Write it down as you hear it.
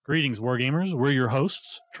Greetings, Wargamers. We're your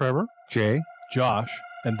hosts, Trevor, Jay, Josh,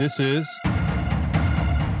 and this is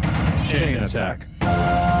Chain Attack.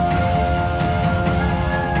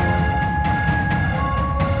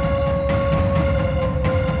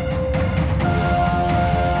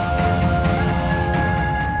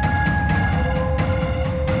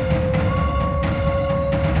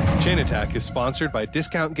 Chain Attack is sponsored by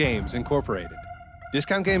Discount Games Incorporated.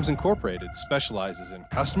 Discount Games Incorporated specializes in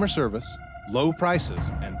customer service, low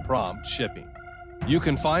prices, and prompt shipping. You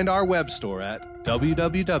can find our web store at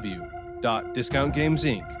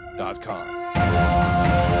www.discountgamesinc.com.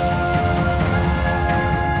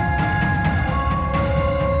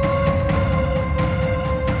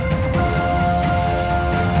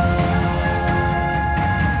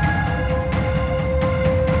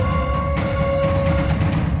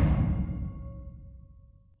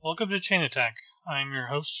 Welcome to Chain Attack. I'm your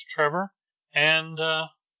host, Trevor, and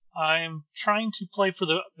I'm trying to play for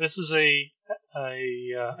this is I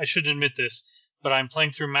should admit this, but I'm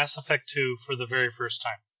playing through Mass Effect 2 for the very first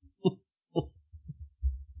time.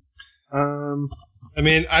 I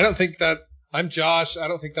mean, I don't think that... I'm Josh. I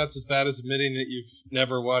don't think that's as bad as admitting that you've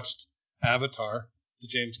never watched Avatar, the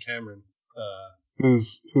James Cameron. who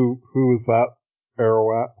is that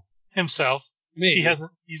arrow at? Himself. Me.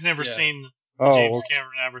 He's never seen Oh, James okay.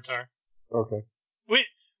 Cameron Avatar. Okay.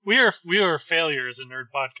 We are a failure as a nerd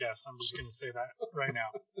podcast. I'm just going to say that right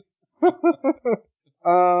now.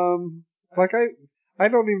 I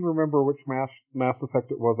don't even remember which Mass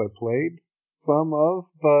Effect it was I played some of,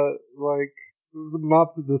 but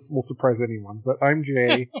not that this will surprise anyone. But I'm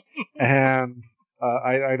Jay, and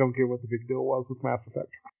I don't get what the big deal was with Mass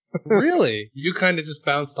Effect. Really? You kind of just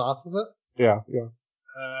bounced off of it? Yeah.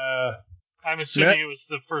 I'm assuming it was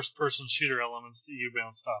the first-person shooter elements that you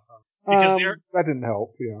bounced off of. Because that didn't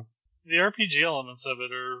help. Yeah. the RPG elements of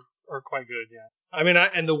it are quite good. Yeah. I mean,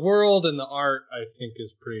 and the world and the art, I think,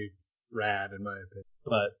 is pretty rad, in my opinion.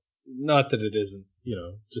 But not that it isn't,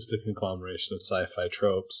 just a conglomeration of sci-fi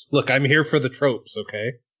tropes. Look, I'm here for the tropes,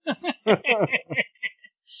 okay? I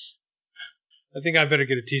think I better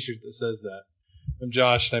get a t-shirt that says that. I'm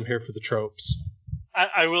Josh, and I'm here for the tropes.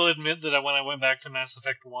 I will admit that when I went back to Mass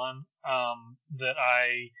Effect 1, that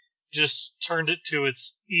I just turned it to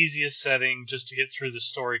its easiest setting just to get through the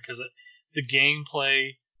story, because the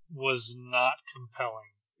gameplay was not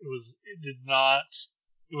compelling. It was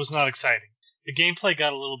not exciting. The gameplay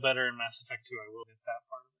got a little better in Mass Effect 2, I will admit that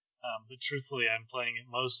part of it. But truthfully, I'm playing it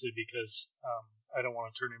mostly because I don't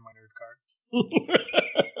want to turn in my nerd card.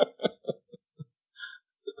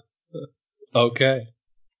 Okay.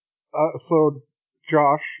 So,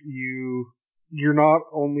 Josh, you're not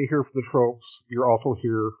only here for the tropes, you're also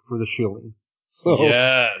here for the shilling. So,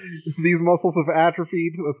 yes. These muscles have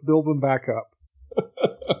atrophied. Let's build them back up.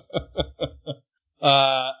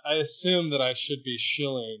 I assume that I should be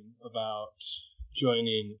shilling about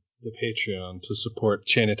joining the Patreon to support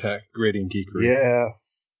Chain Attack Grading Geekery.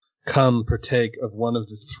 Yes. Come partake of one of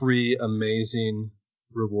the 3 amazing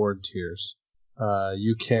reward tiers.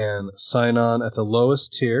 You can sign on at the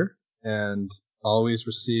lowest tier and always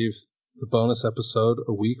receive the bonus episode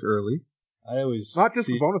a week early. Not just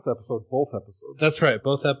the bonus episode, both episodes. That's right,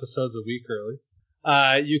 both episodes a week early.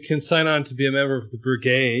 You can sign on to be a member of the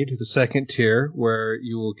Brigade, the second tier, where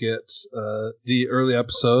you will get the early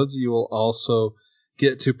episodes. You will also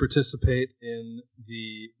get to participate in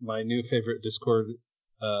my new favorite Discord,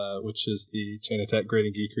 which is the Chain Attack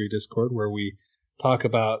Grading Geekery Discord, where we talk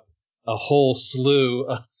about a whole slew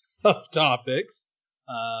of topics.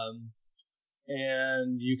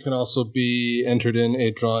 And you can also be entered in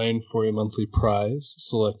a drawing for a monthly prize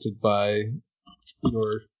selected by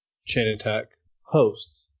your Chain Attack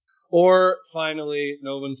hosts. Or, finally,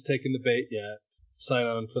 no one's taken the bait yet. Sign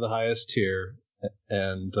on for the highest tier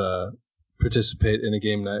and participate in a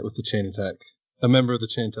game night with the Chain Attack, a member of the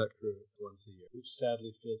Chain Attack crew once a year, which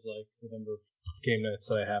sadly feels like the number of game nights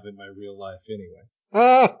that I have in my real life anyway.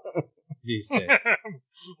 These days.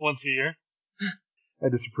 Once a year? I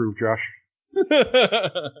disapprove, Josh. Well,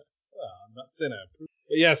 I'm not saying I approve.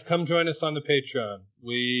 But yes, come join us on the Patreon.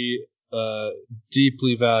 We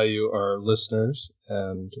deeply value our listeners,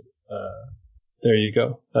 and there you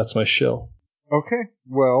go. That's my shill. Okay,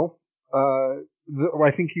 well, I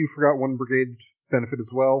think you forgot one brigade benefit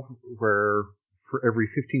as well, where for every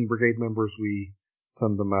 15 brigade members, we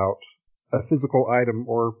send them out a physical item,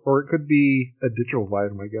 or it could be a digital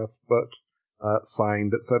item, I guess, but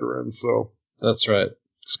signed, etc. And so that's right.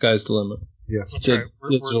 Sky's the limit. Yes, that's right.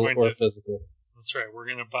 Digital or physical. That's right. We're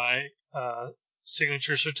going to buy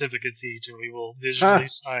signature certificates each, and we will digitally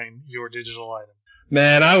sign your digital item.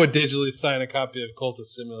 Man, I would digitally sign a copy of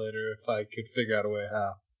Cultist Simulator if I could figure out a way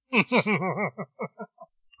how.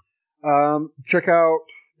 Check out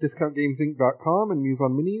discountgamesinc.com and Muse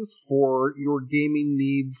on Minis for your gaming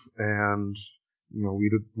needs, and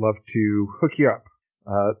we'd love to hook you up.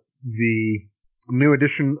 The new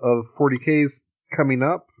edition of 40K's coming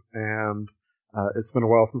up, and it's been a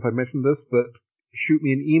while since I mentioned this, but shoot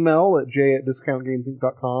me an email at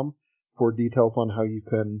j@discountgamesinc.com for details on how you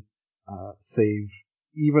can save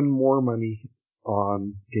even more money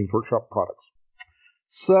on Games Workshop products.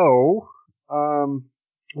 So,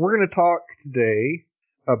 we're going to talk today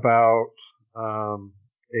about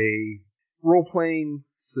a role-playing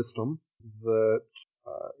system that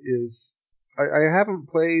is... I haven't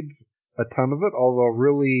played a ton of it, although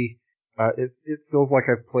really it feels like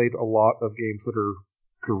I've played a lot of games that are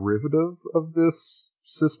derivative of this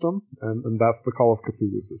system, and that's the Call of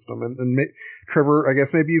Cthulhu system. And Trevor, I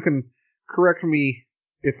guess maybe you can correct me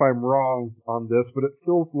if I'm wrong on this, but it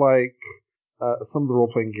feels like some of the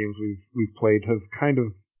role-playing games we've played have kind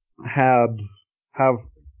of have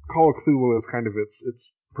Call of Cthulhu as kind of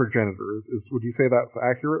its progenitor. Would you say that's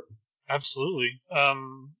accurate? Absolutely.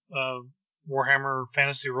 Warhammer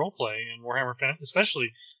Fantasy Roleplay and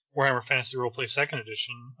especially Warhammer Fantasy Roleplay 2nd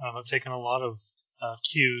Edition have taken a lot of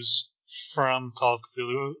cues from Call of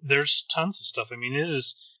Cthulhu. There's tons of stuff. I mean, it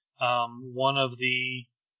is one of the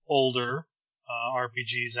older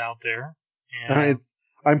RPGs out there. And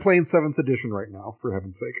I'm playing 7th edition right now, for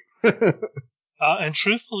heaven's sake. And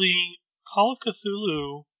truthfully, Call of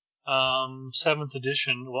Cthulhu 7th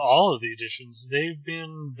edition, well, all of the editions, they've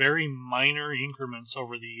been very minor increments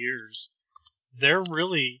over the years. They're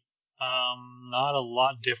really not a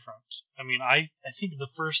lot different. I mean, I think the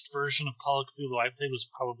first version of Call of Cthulhu I played was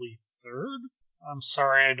probably 3rd. I'm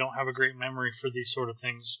sorry, I don't have a great memory for these sort of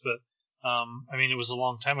things, but I mean, it was a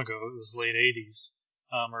long time ago. It was late 80s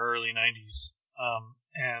or early 90s.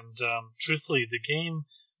 Truthfully, the game,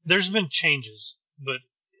 there's been changes, but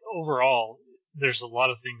overall, there's a lot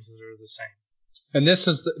of things that are the same. And this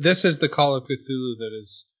is the Call of Cthulhu that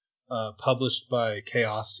is published by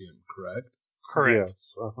Chaosium, correct? Correct.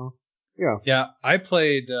 Yes. Uh-huh. Yeah. Yeah, I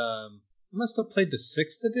played. Must have played the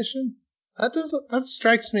 6th edition. That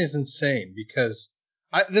strikes me as insane because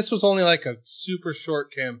this was only like a super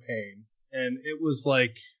short campaign, and it was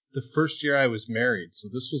like the first year I was married, so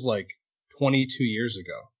this was like 22 years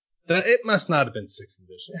ago. It must not have been 6th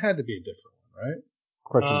edition. It had to be a different one, right?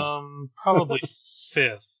 Question. Probably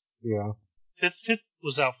 5th. Yeah. 5th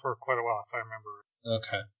was out for quite a while, if I remember.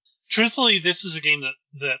 Okay. Truthfully, this is a game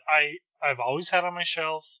that I've always had on my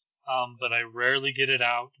shelf, but I rarely get it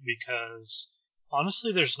out because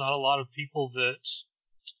honestly, there's not a lot of people that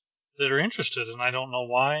are interested, and I don't know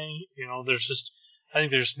why. There's just, I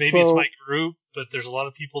think there's maybe it's my group, but there's a lot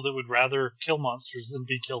of people that would rather kill monsters than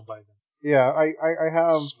be killed by them. Yeah, I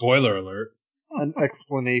have spoiler alert, an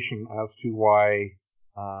explanation as to why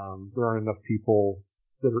there aren't enough people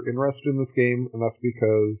that are interested in this game, and that's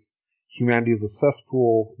because humanity is a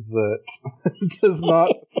cesspool that does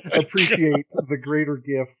not appreciate the greater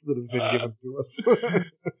gifts that have been given to us.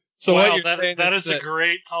 So wow, what you're saying that is a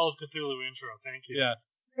great Call of Cthulhu intro. Thank you. Yeah.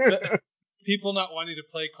 People not wanting to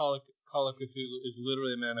play Call of Cthulhu is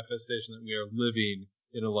literally a manifestation that we are living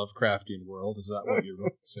in a Lovecraftian world. Is that what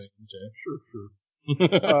you're saying, Jay?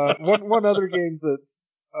 Sure. One other game that's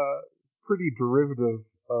pretty derivative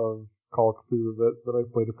of Call of Cthulhu that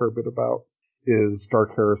I've played a fair bit about is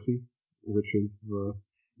Dark Heresy, which is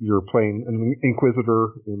you're playing an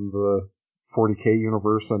Inquisitor in the 40K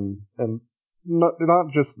universe, and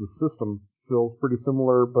not just the system feels pretty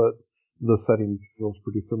similar, but the setting feels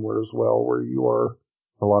pretty similar as well, where you are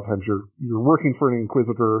a lot of times you're working for an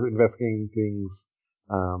Inquisitor, investigating things,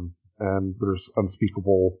 and there's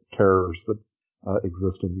unspeakable terrors that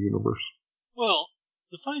exist in the universe. Well,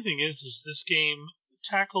 the funny thing is this game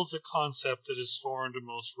tackles a concept that is foreign to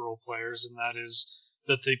most role players, and that is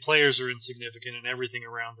that the players are insignificant and everything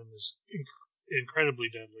around them is incredibly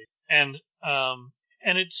deadly.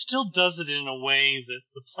 And it still does it in a way that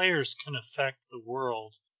the players can affect the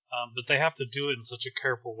world, but they have to do it in such a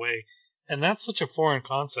careful way. And that's such a foreign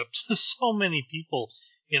concept to so many people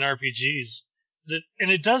in RPGs and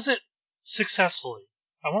it does it successfully.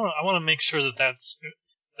 I want to make sure that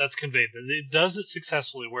that's conveyed. That it does it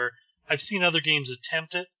successfully. Where I've seen other games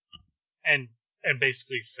attempt it and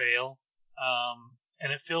basically fail.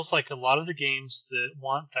 And it feels like a lot of the games that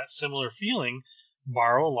want that similar feeling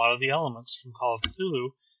borrow a lot of the elements from Call of Cthulhu.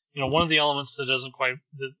 One of the elements that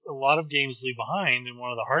a lot of games leave behind, and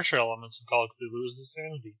one of the harsher elements of Call of Cthulhu is the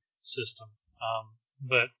sanity system.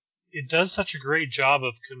 But it does such a great job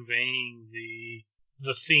of conveying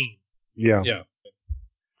the theme. Yeah.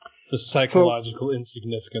 The psychological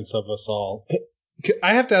insignificance of us all.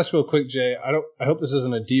 I have to ask real quick, Jay. I hope this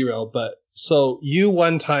isn't a derail, but so you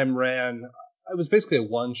one time ran. It was basically a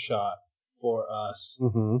one shot for us.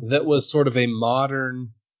 Mm-hmm. That was sort of a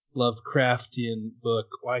modern Lovecraftian book.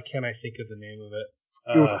 Why can't I think of the name of it?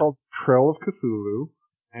 It was called Trail of Cthulhu,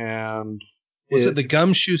 and was it the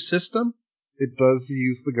Gumshoe system? It does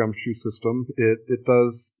use the Gumshoe system. It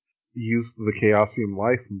does use the Chaosium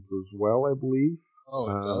license as well, I believe. Oh,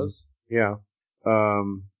 it does? Yeah.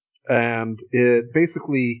 And it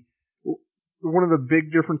basically, one of the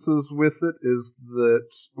big differences with it is that,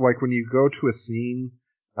 like, when you go to a scene,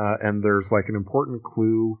 and there's, like, an important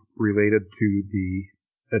clue related to the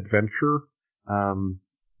adventure,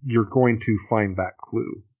 you're going to find that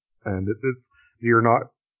clue. And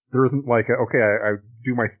there isn't like, I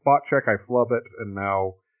do my spot check, I flub it, and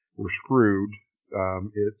now we're screwed.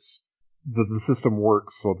 It's, the system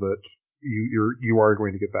works so that you are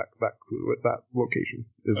going to get that clue at that location.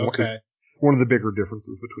 Is one of the bigger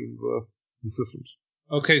differences between the systems.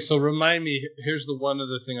 Okay, so remind me, here's the one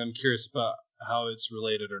other thing I'm curious about, how it's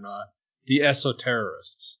related or not. The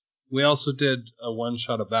Esoterrorists. We also did a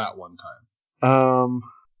one-shot of that one time.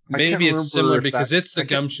 Maybe it's similar because it's the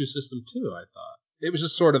Gumshoe system too, I thought. It was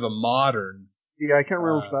just sort of a modern... Yeah, I can't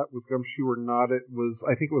remember if that was Gumshoe or not.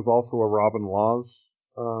 I think it was also a Robin Laws.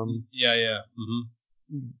 Yeah.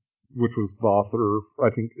 Mm-hmm. Which was the author,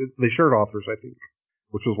 I think, they shared authors, I think,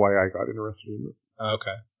 which was why I got interested in it.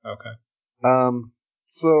 Okay.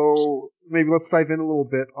 So maybe let's dive in a little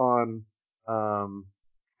bit on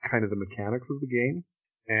kind of the mechanics of the game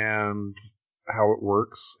and how it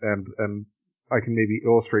works, and I can maybe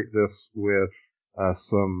illustrate this with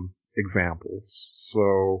some examples.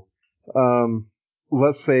 So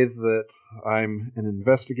let's say that I'm an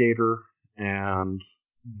investigator and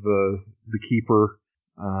the keeper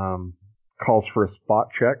calls for a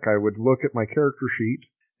spot check. I would look at my character sheet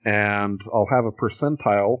and I'll have a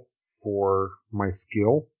percentile for my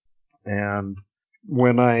skill. And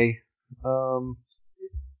when I,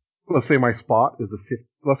 let's say my spot is a 50,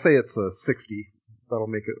 let's say it's a 60. That'll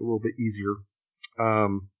make it a little bit easier.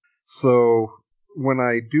 So when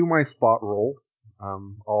I do my spot roll,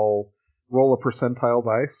 I'll roll a percentile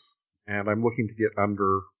dice, and I'm looking to get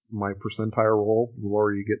under my percentile roll. The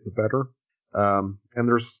lower you get, the better. And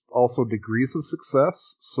there's also degrees of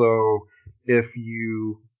success. So if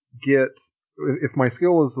my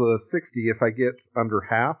skill is a 60, if I get under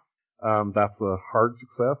half, that's a hard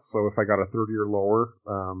success. So if I got a 30 or lower,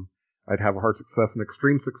 I'd have a hard success. And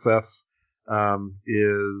extreme success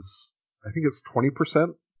is, I think it's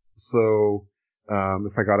 20%. So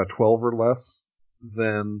if I got a 12 or less,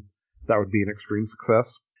 then that would be an extreme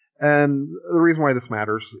success. And the reason why this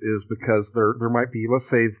matters is because there might be, let's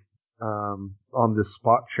say, on this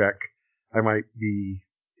spot check, I might be,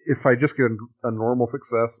 if I just get a normal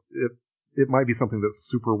success, it might be something that's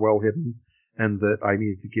super well hidden and that I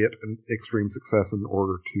need to get an extreme success in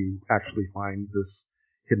order to actually find this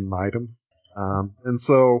hidden item. And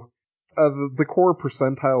so the core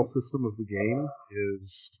percentile system of the game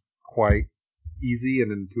is quite easy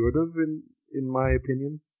and intuitive in my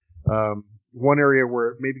opinion. One area where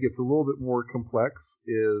it maybe gets a little bit more complex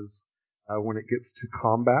is when it gets to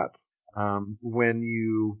combat. When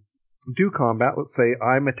you do combat, let's say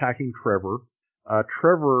I'm attacking Trevor.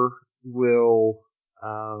 Trevor will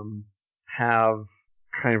have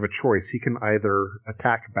kind of a choice. He can either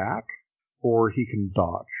attack back or he can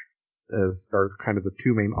dodge, as are kind of the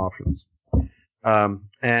two main options.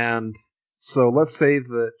 And so let's say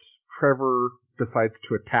that Trevor decides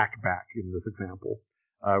to attack back in this example.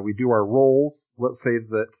 We do our rolls. Let's say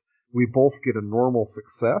that we both get a normal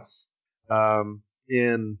success.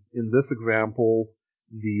 In this example,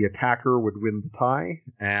 the attacker would win the tie,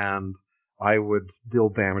 and I would deal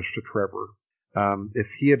damage to Trevor.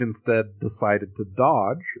 If he had instead decided to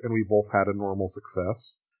dodge, and we both had a normal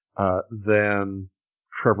success, then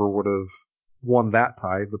Trevor would have won that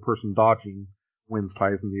tie. The person dodging wins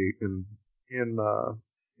ties in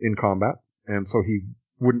combat, and so he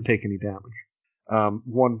wouldn't take any damage.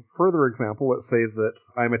 One further example, let's say that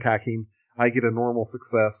I'm attacking, I get a normal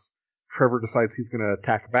success, Trevor decides he's going to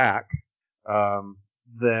attack back,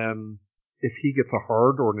 then if he gets a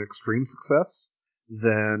hard or an extreme success,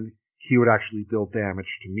 then he would actually deal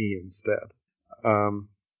damage to me instead.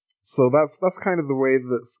 So that's kind of the way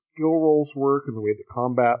that skill rolls work and the way that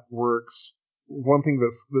combat works. One thing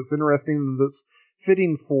that's interesting and that's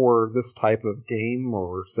fitting for this type of game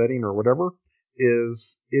or setting or whatever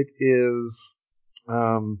is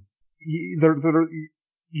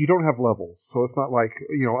you don't have levels, so it's not like,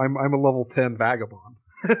 I'm a level 10 vagabond.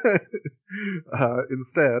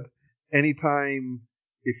 Instead, anytime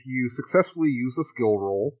if you successfully use a skill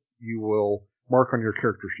roll, you will mark on your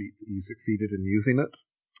character sheet that you succeeded in using it.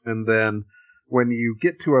 And then when you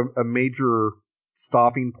get to a major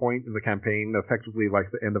stopping point in the campaign, effectively like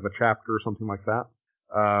the end of a chapter or something like that,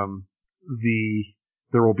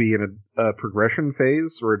 there will be a progression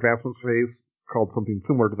phase or advancement phase called something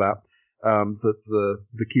similar to that, that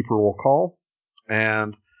the keeper will call.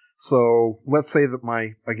 And so let's say that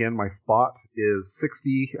my spot is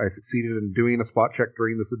 60. I succeeded in doing a spot check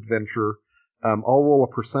during this adventure. I'll roll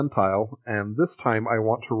a percentile, and this time I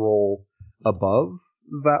want to roll above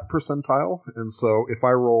that percentile. And so if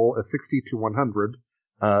I roll a 60 to 100,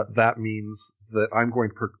 that means that I'm going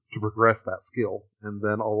to progress that skill. And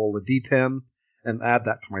then I'll roll a d10 and add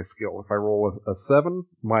that to my skill. If I roll a 7,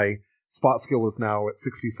 my spot skill is now at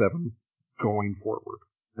 67 going forward.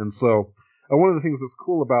 And so one of the things that's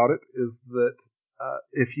cool about it is that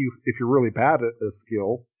if you're really bad at a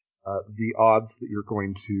skill, the odds that you're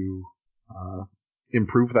going to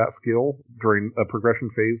improve that skill during a progression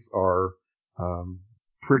phase are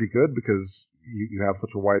pretty good, because you have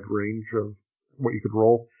such a wide range of what you could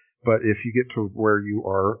roll. But if you get to where you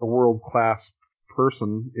are a world-class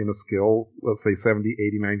person in a skill, let's say 70,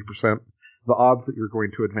 80, 90%, the odds that you're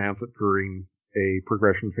going to advance it during a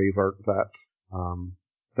progression phase aren't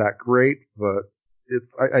that great. But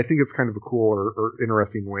I think it's kind of a cool or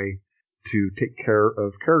interesting way to take care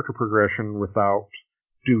of character progression without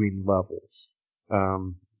doing levels.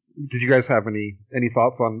 Did you guys have any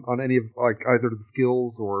thoughts on any of, like, either the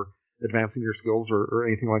skills or advancing your skills or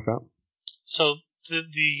anything like that? So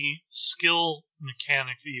the skill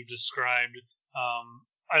mechanic that you've described,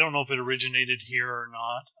 I don't know if it originated here or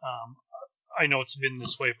not. I know it's been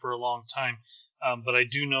this way for a long time, but I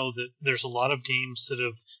do know that there's a lot of games that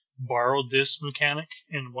have borrowed this mechanic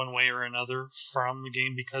in one way or another from the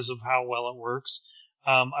game because of how well it works.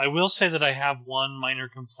 I will say that I have one minor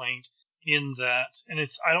complaint in that, and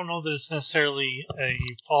I don't know that it's necessarily a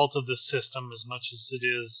fault of the system as much as it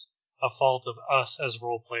is a fault of us as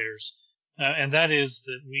role players. And that is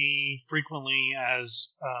that we frequently,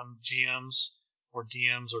 as GMs or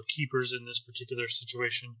DMs or keepers in this particular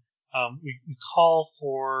situation, we call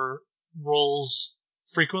for rolls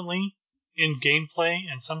frequently in gameplay,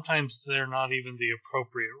 and sometimes they're not even the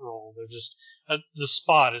appropriate role. They're just the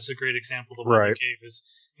spot is a great example. The one Right. you gave is,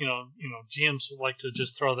 GMs would like to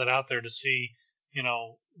just throw that out there to see,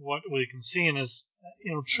 what we can see, and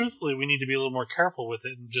truthfully, we need to be a little more careful with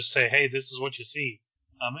it and just say, hey, this is what you see.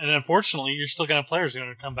 And unfortunately, you're still going to have players who are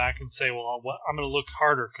going to come back and say, well, I'm going to look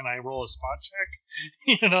harder. Can I roll a spot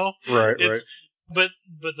check? Right. But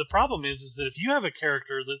the problem is that if you have a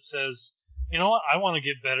character that says, you know what, I want to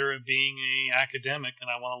get better at being an academic and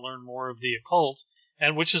I want to learn more of the occult,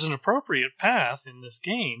 and which is an appropriate path in this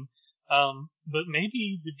game, but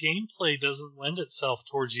maybe the gameplay doesn't lend itself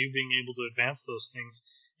towards you being able to advance those things,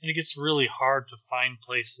 and it gets really hard to find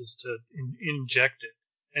places to inject it.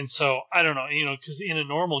 And so, I don't know, because in a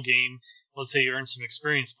normal game, let's say you earn some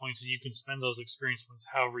experience points and you can spend those experience points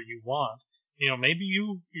however you want. Maybe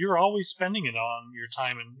you're always spending it on your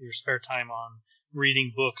time and your spare time on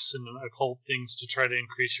reading books and occult things to try to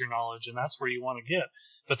increase your knowledge, and that's where you want to get.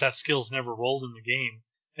 But that skill's never rolled in the game.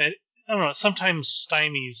 And I don't know, it sometimes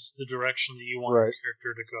stymies the direction that you want your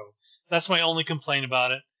character to go. That's my only complaint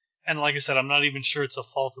about it. And like I said, I'm not even sure it's a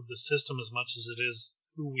fault of the system as much as it is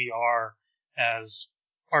who we are as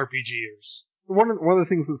RPGers. One of the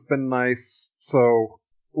things that's been nice, so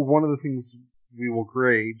one of the things we will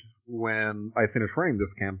grade when I finish running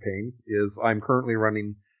this campaign is I'm currently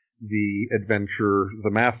running the adventure,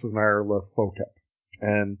 The Mass of Nyarlathotep.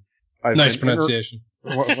 And nice pronunciation.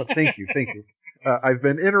 Well, thank you. I've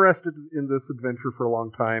been interested in this adventure for a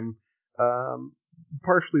long time,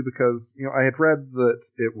 partially because, I had read that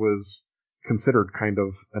it was considered kind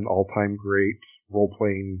of an all-time great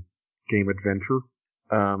role-playing game adventure.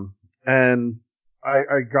 And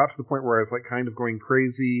I got to the point where I was like kind of going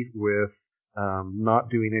crazy with not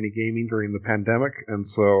doing any gaming during the pandemic, and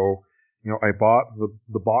so I bought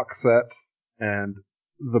the box set, and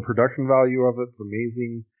the production value of it's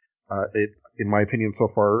amazing. In my opinion, so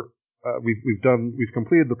far, we've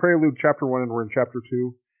completed the Prelude Chapter 1, and we're in Chapter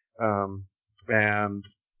 2, and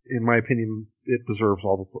in my opinion, it deserves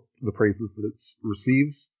all the praises that it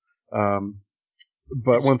receives.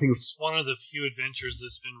 But it's one of the few adventures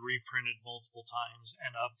that's been reprinted multiple times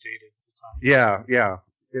and updated multiple times. Yeah,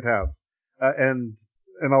 it has. And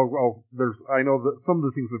I know that some of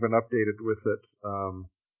the things have been updated with it.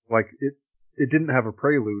 Like it didn't have a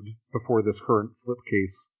prelude before this current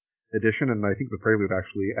slipcase edition, and I think the prelude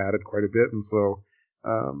actually added quite a bit, and so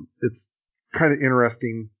it's kind of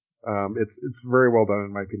interesting. It's very well done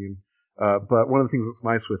in my opinion. But one of the things that's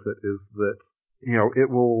nice with it is that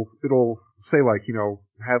it'll say like,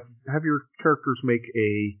 have your characters make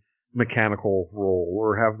a mechanical roll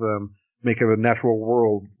or have them make a natural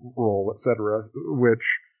world roll, etc.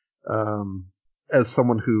 Which, as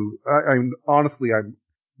someone who,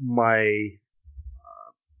 my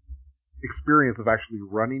experience of actually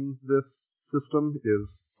running this system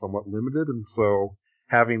is somewhat limited, and so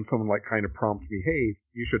having someone like kind of prompt me, hey,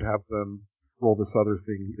 you should have them roll this other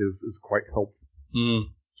thing is quite helpful.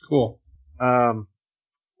 Cool.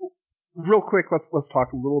 Real quick, let's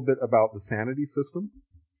talk a little bit about the sanity system.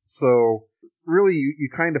 So really, you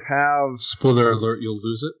kind of have Spoiler alert: you'll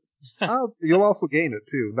lose it. You'll also gain it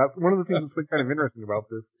too. That's one of the things that's been kind of interesting about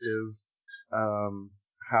this is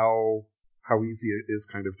how easy it is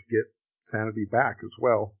kind of to get sanity back as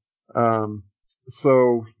well.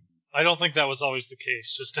 So I don't think that was always the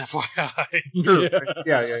case. Just FYI. Sure.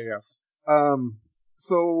 Yeah.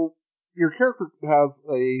 So your character has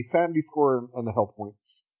a sanity score and a health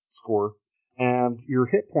points score, and your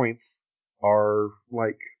hit points are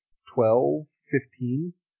like 12,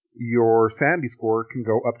 15. Your sanity score can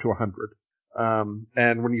go up to 100.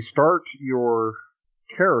 And when you start your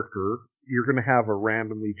character, you're going to have a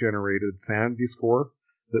randomly generated sanity score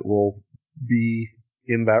that will be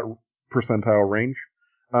in that percentile range.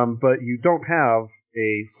 But you don't have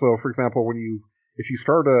so for example, if you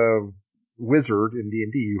start a wizard in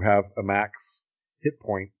D&D, you have a max hit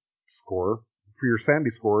point score. For your sanity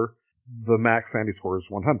score, the max sanity score is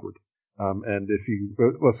 100. And if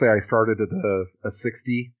let's say I started at a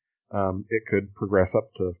 60, it could progress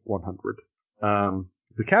up to 100.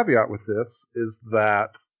 The caveat with this is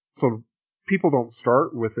that, so people don't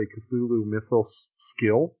start with a Cthulhu Mythos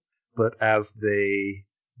skill, but as they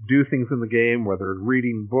do things in the game, whether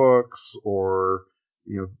reading books or,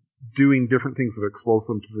 doing different things that expose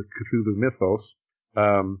them to the Cthulhu Mythos,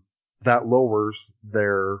 that lowers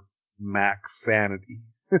their max sanity.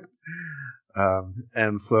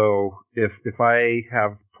 And so if I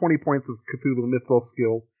have 20 points of Cthulhu Mythos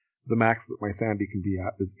skill, the max that my sanity can be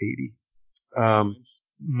at is 80.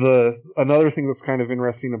 Another thing that's kind of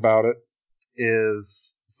interesting about it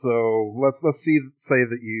is, so let's say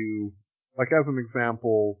that you, like as an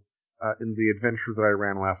example, in the adventure that I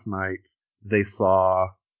ran last night, they saw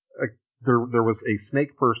there was a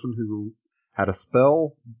snake person who had a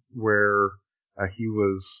spell where he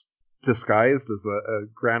was disguised as a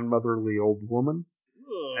grandmotherly old woman,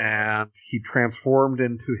 and he transformed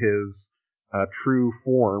into his true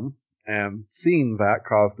form, and seeing that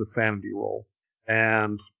caused a sanity roll.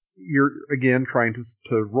 And you're again trying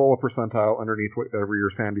to roll a percentile underneath whatever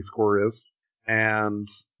your sanity score is, and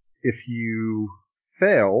if you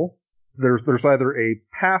fail, there's either a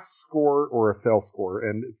pass score or a fail score,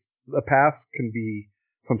 and a pass can be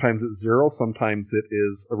sometimes it's 0, sometimes it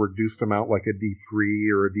is a reduced amount like a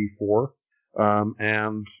D3 or a D4,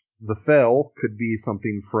 and the fail could be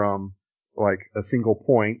something from like a single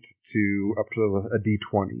point to up to a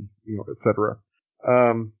D20, etc.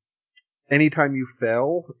 Anytime you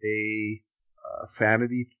fail a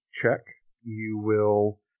sanity check,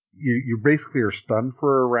 you basically are stunned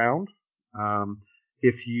for a round.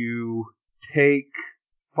 If you take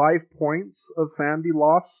 5 points of sanity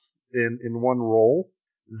loss in one roll,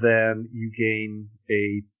 then you gain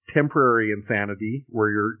a temporary insanity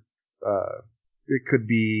where it could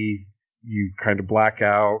be you kind of black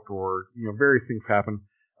out or, various things happen,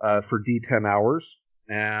 for D10 hours.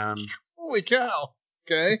 And holy cow.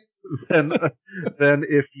 Okay. Then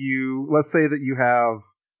if let's say that you have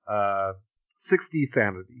 60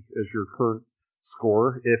 sanity as your current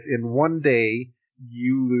score, if in one day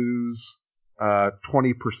you lose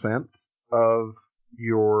 20% of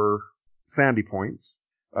your sanity points,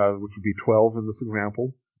 which would be 12 in this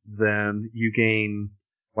example, then you gain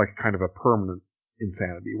like kind of a permanent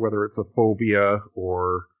insanity, whether it's a phobia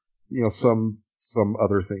or some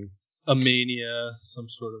other thing, a mania, some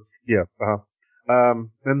sort of. Yes.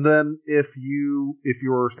 And then if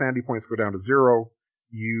your sanity points go down to 0,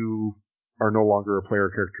 you are no longer a player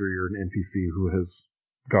character. You're an NPC who has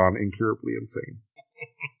gone incurably insane.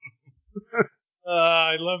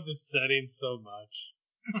 I love this setting so much.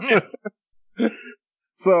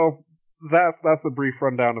 So that's a brief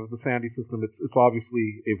rundown of the sanity system. It's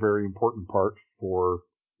obviously a very important part for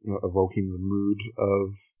evoking the mood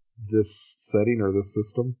of this setting or this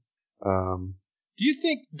system.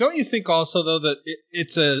 Don't you think also though that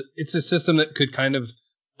it's a system that could kind of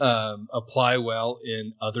apply well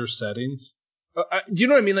in other settings? Do you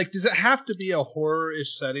know what I mean? Like, does it have to be a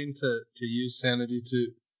horror-ish setting to use sanity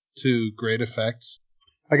to great effect?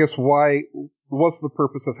 I guess what's the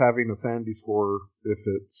purpose of having a sanity score if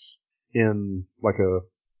it's in like a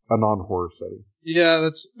a non-horror setting? Yeah,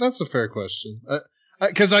 that's a fair question.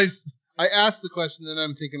 Because I asked the question, and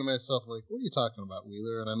I'm thinking to myself, like, what are you talking about,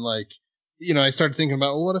 Wheeler? And I'm like, I started thinking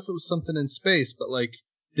about, well, what if it was something in space? But like,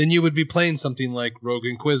 then you would be playing something like Rogue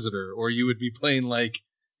Inquisitor, or you would be playing like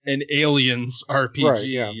an Aliens RPG, Right,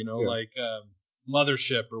 yeah, like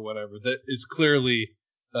Mothership or whatever. That is clearly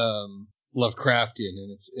Lovecraftian in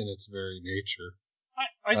its very nature.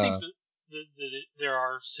 I think that there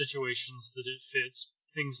are situations that it fits.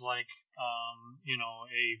 Things like,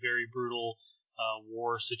 a very brutal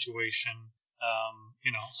war situation.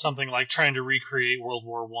 Something like trying to recreate World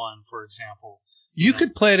War I, for example. You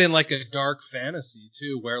could play it in like a dark fantasy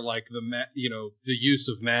too, where like the use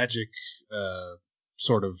of magic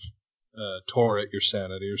sort of tore at your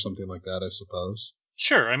sanity or something like that, I suppose.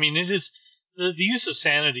 Sure. I mean, it is the use of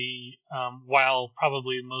sanity, while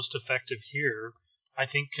probably most effective here, I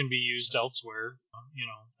think can be used elsewhere.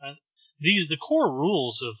 The core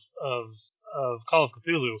rules of Call of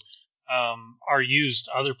Cthulhu are used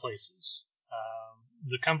other places.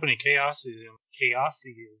 The company Chaosium,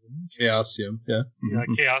 Chaosium, yeah.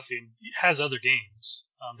 Chaosium has other games.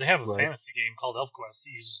 They have a Right. fantasy game called ElfQuest that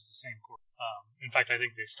uses the same core. In fact, I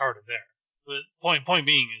think they started there. But point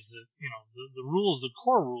being is that the rules, the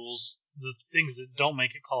core rules, the things that don't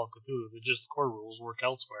make it Call of Cthulhu, that just the core rules work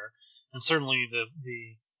elsewhere. And certainly the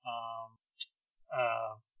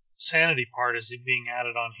sanity part is being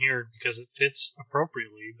added on here because it fits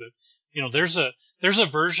appropriately. But there's a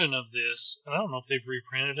version of this, and I don't know if they've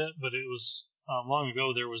reprinted it, but it was long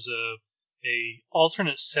ago. There was a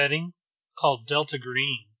alternate setting called Delta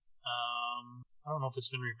Green. I don't know if it's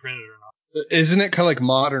been reprinted or not. Isn't it kind of like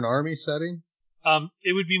Modern Army setting?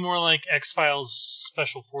 It would be more like X-Files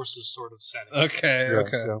Special Forces sort of setting. Okay.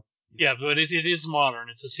 Yeah, but it is modern.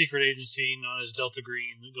 It's a secret agency known as Delta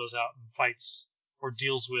Green that goes out and fights or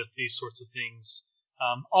deals with these sorts of things.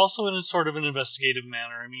 Also in a sort of an investigative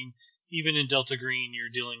manner. I mean, even in Delta Green, you're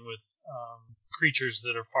dealing with creatures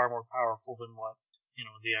that are far more powerful than what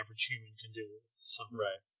the average human can deal with. So.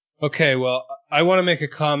 Right. Okay, well, I want to make a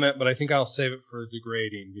comment, but I think I'll save it for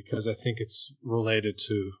degrading because I think it's related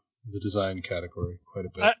to the design category quite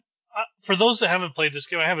a bit. For those that haven't played this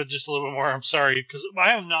game, I have it just a little bit more. I'm sorry, because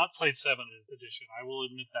I have not played 7th edition. I will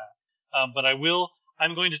admit that. But I'm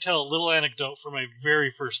going to tell a little anecdote from my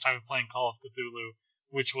very first time playing Call of Cthulhu,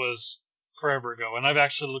 which was forever ago. And I've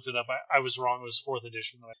actually looked it up. I was wrong. It was 4th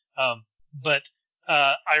edition. But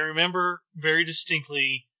I remember very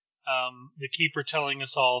distinctly the keeper telling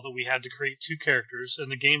us all that we had to create 2 characters,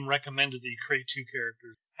 and the game recommended that you create 2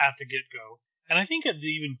 characters at the get-go. And I think I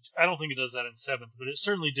don't think it does that in 7th, but it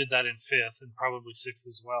certainly did that in 5th and probably 6th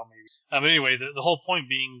as well, maybe. Anyway, the whole point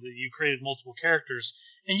being that you created multiple characters,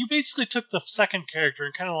 and you basically took the second character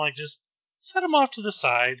and kind of like just set him off to the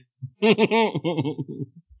side, for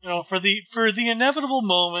the inevitable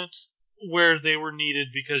moment where they were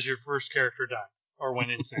needed because your first character died or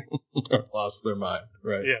went insane. Or lost their mind,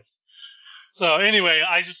 right? Yes. So anyway,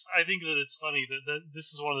 I think that it's funny that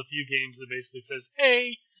this is one of the few games that basically says,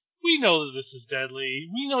 hey, we know that this is deadly.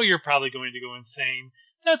 We know you're probably going to go insane.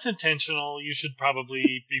 That's intentional. You should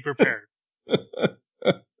probably be prepared.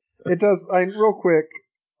 It does. Real quick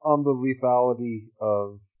on the lethality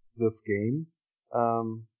of this game,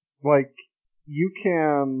 you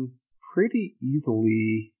can pretty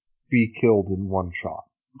easily be killed in one shot.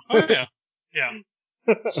 Oh yeah.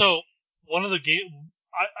 So one of the game,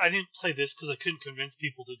 I didn't play this because I couldn't convince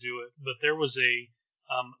people to do it, but there was a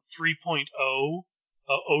 3.0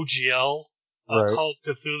 OGL Right. Call of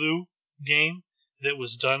Cthulhu game that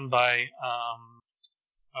was done by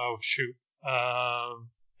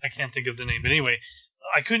I can't think of the name. But anyway,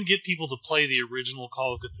 I couldn't get people to play the original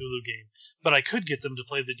Call of Cthulhu game, but I could get them to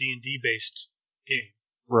play the D&D based game.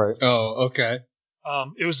 Right. Oh, okay.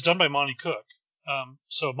 It was done by Monty Cook.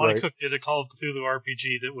 So Monty Right. Cook did a Call of Cthulhu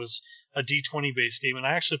RPG that was a D20 based game, and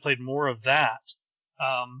I actually played more of that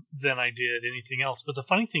than I did anything else. But the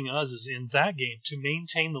funny thing is in that game, to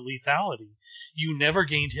maintain the lethality, you never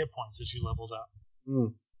gained hit points as you leveled up.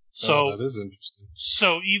 Mm. So that is interesting.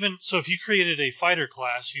 So if you created a fighter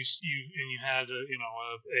class, you had a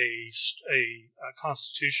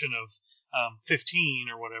constitution of 15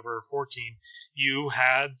 or whatever, 14, you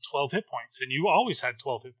had 12 hit points, and you always had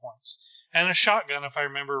 12 hit points. And a shotgun, if I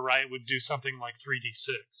remember right, would do something like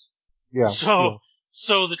 3d6. Yeah.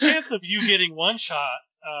 So the chance of you getting one shot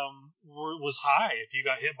was high if you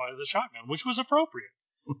got hit by the shotgun, which was appropriate.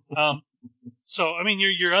 So I mean,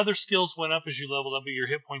 your other skills went up as you leveled up, but your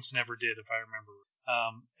hit points never did, if I remember.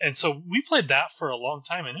 And so we played that for a long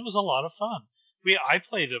time, and it was a lot of fun. I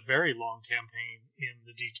played a very long campaign in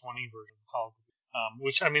the D20 version of Call of Cthulhu,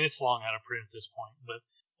 which I mean it's long out of print at this point, but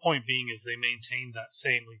point being is they maintain that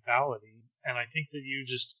same lethality. And I think that you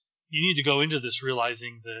need to go into this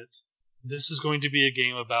realizing that this is going to be a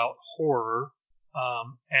game about horror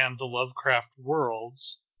and the Lovecraft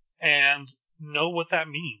worlds, and know what that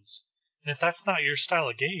means. And if that's not your style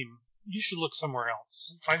of game, you should look somewhere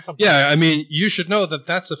else. Find something. Yeah, I mean, you should know that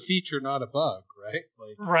that's a feature, not a bug, right?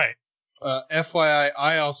 Like, right. FYI,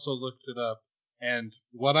 I also looked it up, and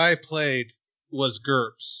what I played was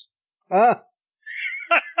GURPS. Ah.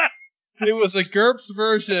 It was a GURPS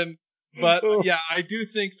version, but yeah, I do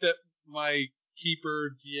think that my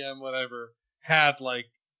keeper, GM, whatever, had like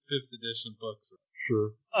 5th edition books.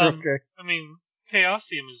 Sure. Okay. I mean,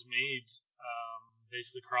 Chaosium has made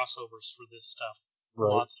basically crossovers for this stuff.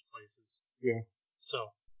 Right. Lots of places. Yeah.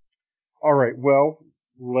 So. All right. Well,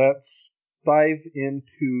 let's dive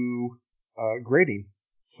into grading.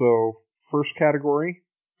 So, first category.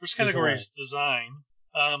 First category is design.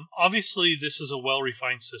 Obviously, this is a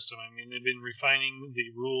well-refined system. I mean, they've been refining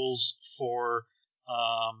the rules for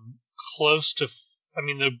close to.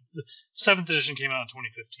 The 7th edition came out in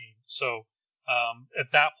 2015, so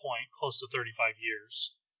at that point, close to 35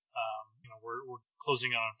 years. We're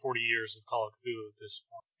closing out on 40 years of Call of Cthulhu at this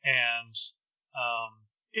point, and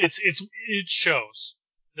it shows.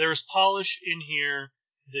 There's polish in here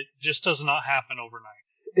that just does not happen overnight.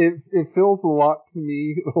 It feels a lot to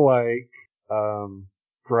me like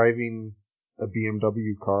driving a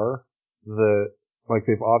BMW car, that like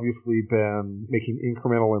they've obviously been making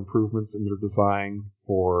incremental improvements in their design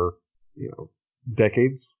for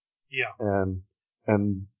decades. Yeah.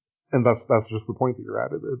 And that's just the point that you're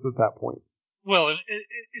at that point. Well,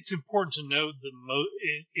 it's important to note that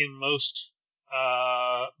in most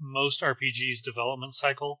RPGs development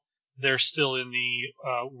cycle, they're still in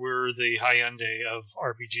we're the high-end of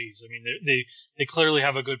RPGs. I mean, they clearly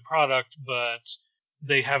have a good product, but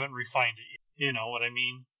they haven't refined it yet. You know what I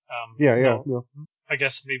mean? Yeah. I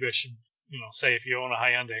guess maybe I should, say if you own a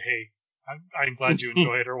high-end, hey, I'm glad you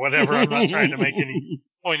enjoy it or whatever. I'm not trying to make any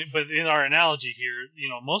point, but in our analogy here,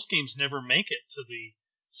 most games never make it to the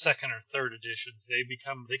 2nd or 3rd editions. They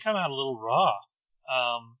come out a little raw.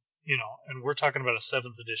 And we're talking about a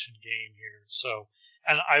 7th edition game here. So,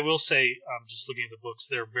 and I will say, just looking at the books,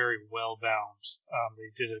 they're very well bound.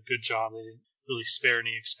 They did a good job. They didn't really spare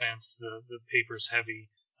any expense. The paper's heavy.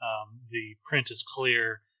 The print is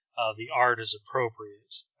clear. The art is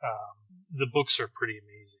appropriate. The books are pretty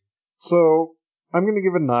amazing. So I'm going to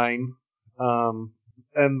give a 9.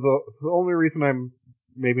 And the only reason I'm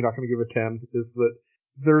maybe not going to give a 10 is that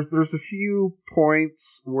there's a few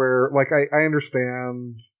points where, like, I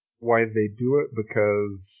understand why they do it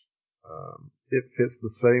because it fits the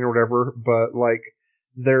setting or whatever, but like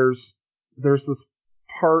there's this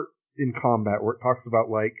part in combat where it talks about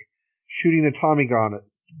like shooting a Tommy gun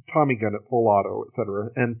at full auto, etc.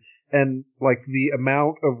 And like the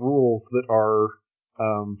amount of rules that are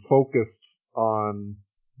focused on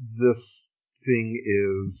this thing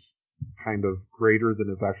is kind of greater than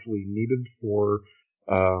is actually needed for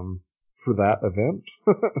that event.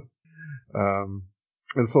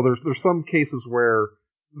 And so there's some cases where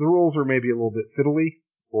the rules are maybe a little bit fiddly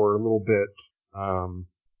or a little bit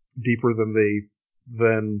deeper than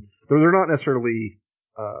they're not necessarily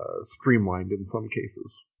streamlined in some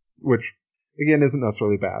cases, which again isn't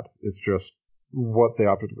necessarily bad. It's just what they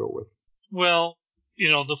opted to go with. Well,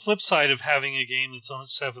 the flip side of having a game that's on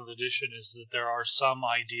its 7th edition is that there are some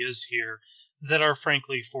ideas here that are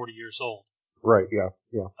frankly 40 years old. Right, yeah.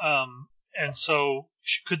 And so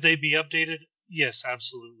could they be updated? Yes,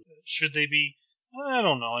 absolutely. Should they be? I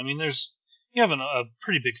don't know. I mean, you have a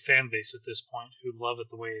pretty big fan base at this point who love it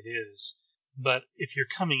the way it is. But if you're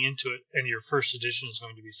coming into it and your first edition is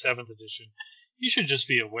going to be 7th edition, you should just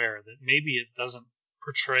be aware that maybe it doesn't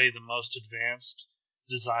portray the most advanced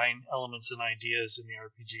design elements and ideas in the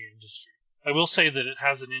RPG industry. I will say that it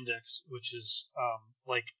has an index, which is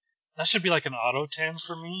that should be like an auto 10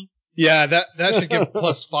 for me. Yeah, that should give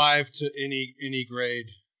 +5 to any grade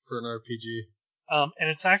for an RPG. And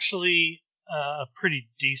it's actually a pretty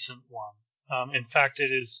decent one. In fact,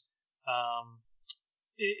 it is.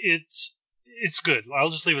 It's good. I'll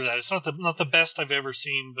just leave it at that. It's not the best I've ever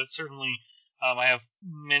seen, but certainly I have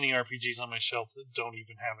many RPGs on my shelf that don't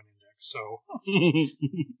even have an index. So.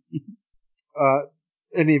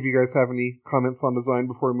 Any of you guys have any comments on design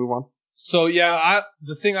before we move on? So yeah,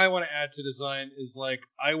 the thing I want to add to design is like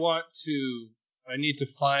I need to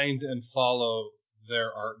find and follow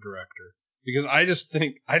their art director, because I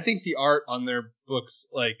think the art on their books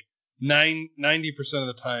like 90% of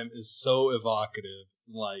the time is so evocative,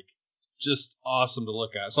 like just awesome to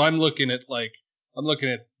look at. So I'm looking at like I'm looking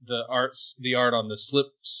at the art on the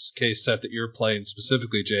slipcase set that you're playing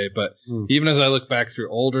specifically, Jay. But even as I look back through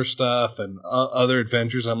older stuff and other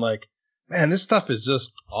adventures, I'm like, man, this stuff is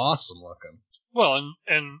just awesome looking. Well,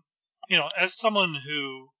 and as someone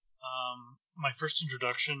who my first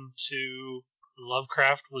introduction to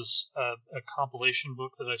Lovecraft was a compilation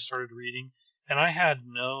book that I started reading, and I had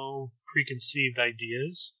no preconceived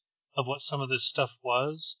ideas of what some of this stuff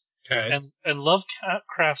was. Okay. And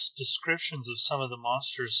Lovecraft's descriptions of some of the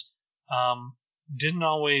monsters didn't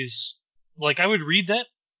always, like, I would read that,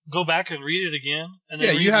 go back and read it again, and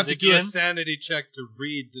then read you have it to again. do a sanity check to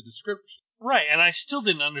read the description. Right, and I still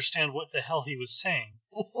didn't understand what the hell he was saying.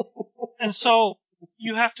 And so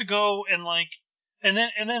you have to go and and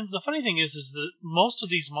then the funny thing is that most of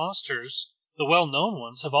these monsters, the well-known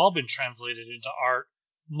ones, have all been translated into art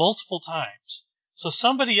multiple times. So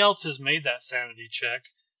somebody else has made that sanity check,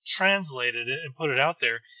 translated it, and put it out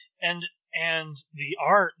there. And the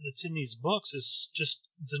art that's in these books is just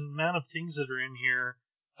the amount of things that are in here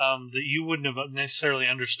that you wouldn't have necessarily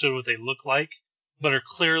understood what they look like, but are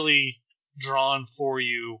clearly drawn for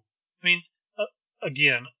you. I mean,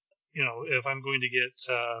 again, if I'm going to get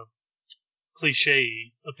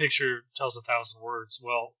cliche, a picture tells 1,000 words.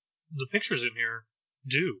 Well, the pictures in here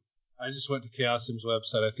do. I just went to Chaosium's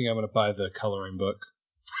website. I think I'm going to buy the coloring book.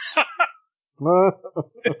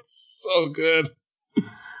 It's so good.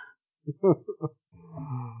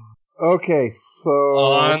 Okay, so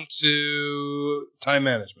on to time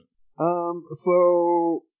management.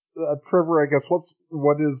 Trevor, I guess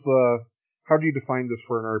how do you define this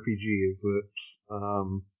for an RPG? Is it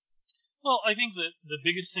Well, I think that the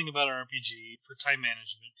biggest thing about an RPG for time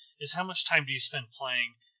management is how much time do you spend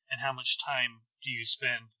playing and how much time do you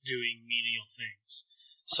spend doing menial things.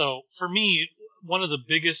 So for me, one of the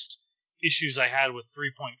biggest issues I had with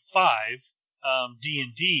 3.5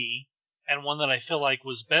 D&D, and one that I feel like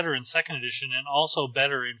was better in 2nd edition and also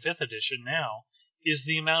better in 5th edition now, is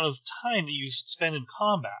the amount of time that you spend in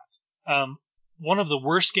combat. One of the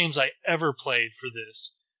worst games I ever played for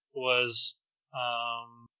this was,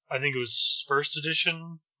 I think it was 1st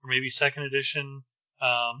edition or maybe 2nd edition,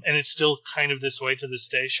 and it's still kind of this way to this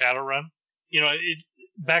day, Shadowrun.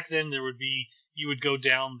 Back then you would go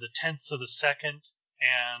down the tenths of a second,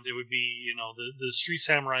 and it would be, the Street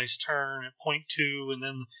Samurai's turn at 0.2, and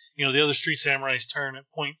then, the other Street Samurai's turn at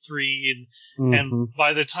 0.3, and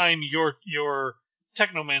by the time your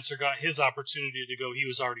Technomancer got his opportunity to go, he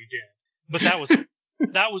was already dead. But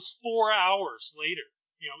that was 4 hours later.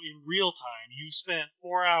 In real time, you spent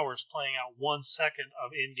 4 hours playing out 1 second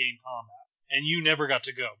of in-game combat, and you never got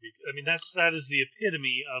to go. I mean, that is the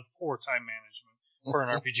epitome of poor time management for an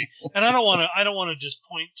RPG. And I don't want to just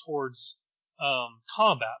point towards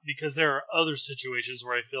combat, because there are other situations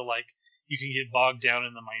where I feel like you can get bogged down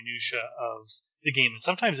in the minutia of the game, and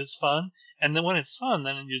sometimes it's fun. And then when it's fun,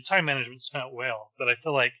 then your time management spent well. But I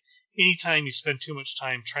feel like anytime you spend too much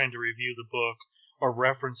time trying to review the book or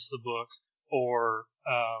reference the book, or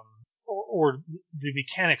the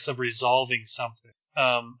mechanics of resolving something.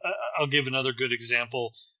 I'll give another good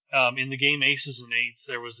example. In the game Aces and Eights,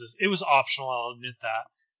 there was this. It was optional, I'll admit that,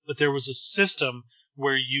 but there was a system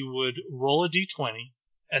where you would roll a d20,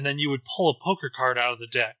 and then you would pull a poker card out of the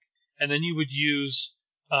deck, and then you would use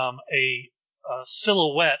a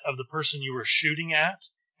silhouette of the person you were shooting at,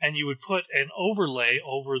 and you would put an overlay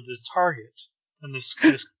over the target, and this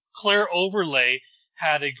clear overlay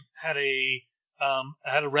had a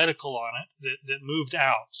reticle on it that moved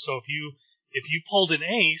out. So if you pulled an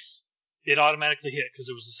ace, it automatically hit because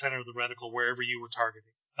it was the center of the reticle wherever you were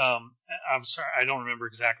targeting. I'm sorry, I don't remember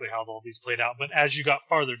exactly how all these played out, but as you got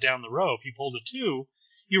farther down the row, if you pulled a 2,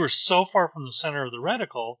 you were so far from the center of the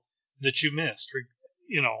reticle that you missed,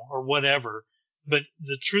 or whatever. But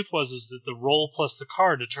the truth is that the roll plus the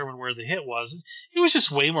card determined where the hit was. It was just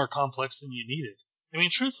way more complex than you needed. I mean,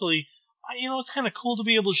 truthfully, it's kind of cool to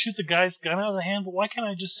be able to shoot the guy's gun out of the hand, but why can't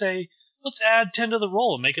I just say, let's add 10 to the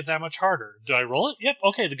roll and make it that much harder? Do I roll it? Yep,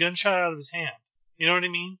 okay, the gun shot out of his hand. You know what I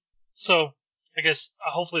mean? So, I guess,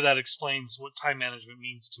 hopefully that explains what time management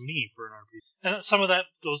means to me for an RPG. And some of that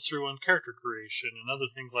goes through on character creation and other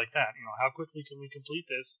things like that. How quickly can we complete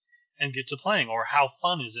this and get to playing? Or how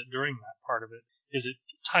fun is it during that part of it? Is it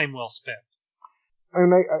time well spent? I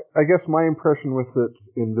mean, I guess my impression with it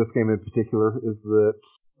in this game in particular is that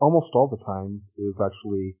almost all the time is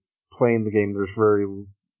actually playing the game. There's very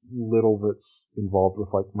little that's involved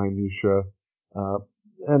with minutia,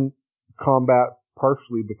 and combat,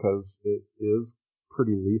 partially because it is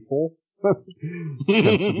pretty lethal.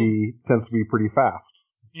 tends to be pretty fast.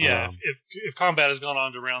 Yeah, if combat has gone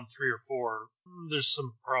on to round 3 or 4, there's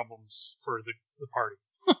some problems for the party.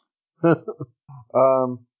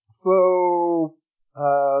 So,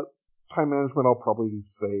 time management, I'll probably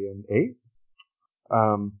say an 8.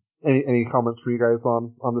 Any comments for you guys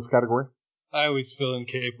on this category? I always feel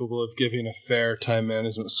incapable of giving a fair time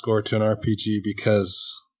management score to an RPG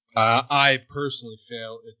because I personally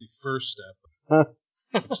fail at the first step,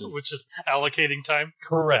 which is allocating time.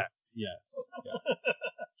 Correct. Yes.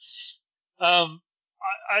 Yeah.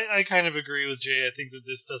 I kind of agree with Jay. I think that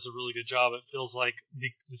this does a really good job. It feels like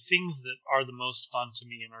the things that are the most fun to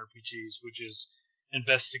me in RPGs, which is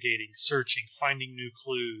investigating, searching, finding new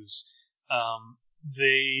clues.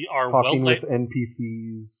 They are talking well with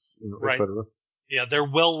NPCs, right. etc. Yeah, they're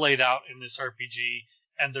well laid out in this RPG,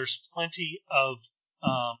 and there's plenty of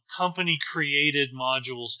company-created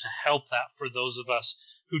modules to help that for those of us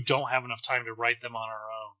who don't have enough time to write them on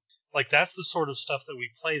our own. Like, that's the sort of stuff that we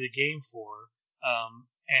play the game for,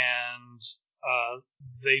 and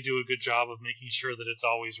they do a good job of making sure that it's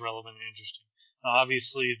always relevant and interesting. Now,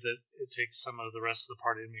 obviously, that it takes some of the rest of the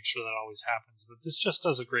party to make sure that always happens, but this just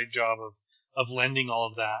does a great job of lending all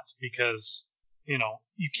of that, because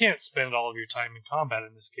you can't spend all of your time in combat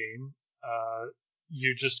in this game.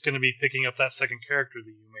 You're just going to be picking up that second character that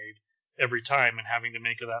you made every time and having to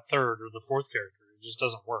make that third or the fourth character. It just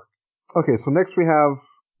doesn't work. Okay, so next we have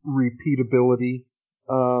repeatability.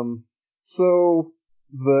 So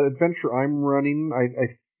the adventure I'm running, I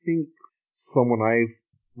think someone I've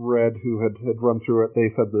read who had run through it, they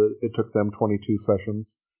said that it took them 22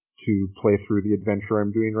 sessions to play through the adventure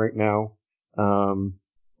I'm doing right now,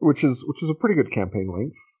 which is a pretty good campaign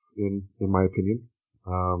length in my opinion.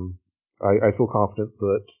 I feel confident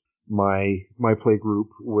that my play group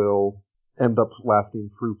will end up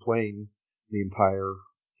lasting through playing the entire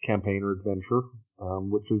campaign or adventure,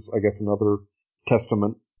 which is, I guess, another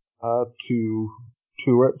testament to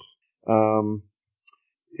it.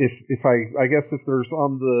 If I guess if there's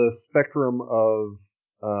on the spectrum of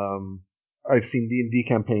I've seen D&D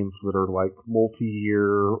campaigns that are like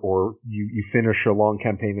multi-year, or you finish a long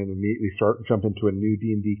campaign and immediately jump into a new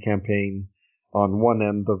D&D campaign on one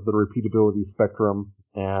end of the repeatability spectrum,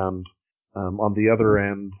 and on the other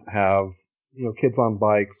end have kids on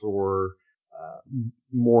bikes or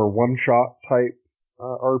more one-shot type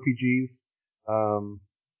RPGs.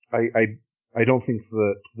 I don't think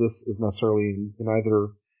that this is necessarily in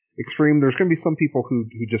either extreme. There's going to be some people who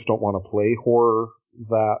just don't want to play horror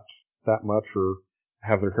that much or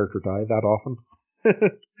have their character die that often.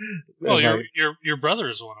 Well, your brother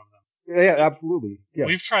is one of them. Yeah, absolutely. Yes.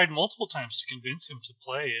 We've tried multiple times to convince him to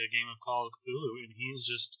play a game of Call of Cthulhu, and he's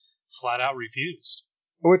just flat out refused.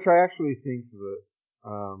 Which I actually think that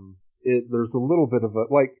there's a little bit of a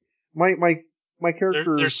like my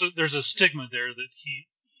character. There's a stigma there that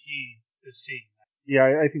he is seeing.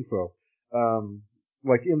 Yeah, I think so.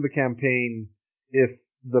 Like in the campaign,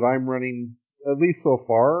 that I'm running, at least so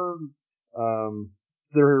far,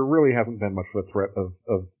 there really hasn't been much of a threat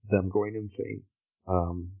of them going insane.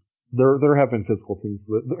 There have been physical things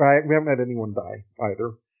that we haven't had anyone die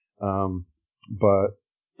either. But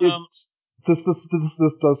this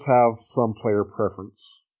does have some player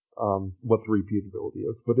preference, what the repeatability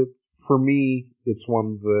is. But for me, it's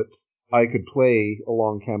one that I could play a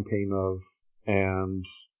long campaign of, and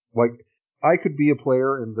like I could be a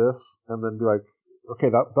player in this and then be like, okay,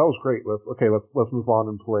 that was great. Let's move on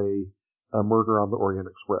and play Murder on the Orient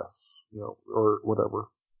Express, or whatever.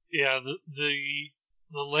 Yeah,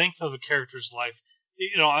 the length of a character's life.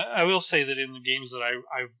 I will say that in the games that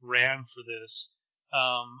I've ran for this,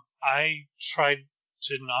 I tried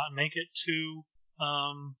to not make it too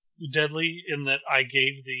deadly, in that I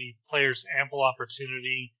gave the players ample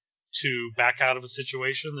opportunity to back out of a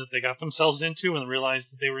situation that they got themselves into and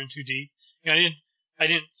realized that they were in too deep. I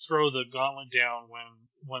didn't throw the gauntlet down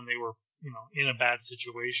when they were in a bad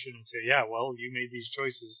situation and say, yeah, well, you made these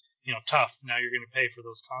choices, tough. Now you're going to pay for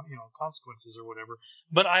those consequences or whatever.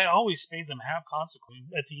 But I always made them have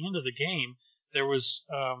consequences. At the end of the game, there was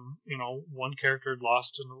one character had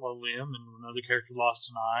lost a limb and another character lost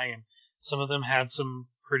an eye, and some of them had some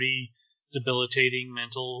pretty debilitating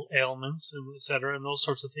mental ailments, and et cetera, and those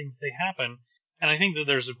sorts of things, they happen. And I think that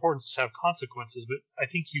there's importance to have consequences, but I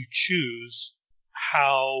think you choose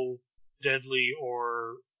how deadly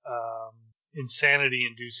or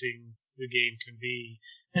insanity-inducing the game can be.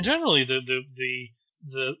 And generally,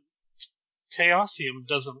 the Chaosium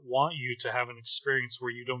doesn't want you to have an experience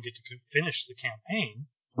where you don't get to finish the campaign.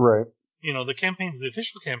 Right. The campaigns, the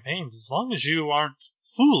official campaigns, as long as you aren't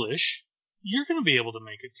foolish, you're going to be able to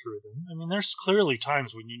make it through them. I mean, there's clearly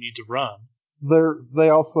times when you need to run. They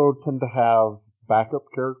also tend to have backup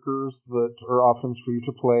characters that are options for you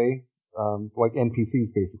to play, like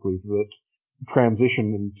NPCs basically, that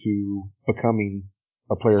transition into becoming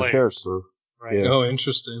a player Players. character. Right. is- Oh,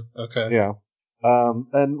 interesting. Okay. Yeah.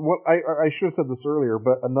 And what I should have said this earlier,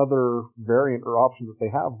 but another variant or option that they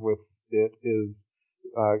have with it is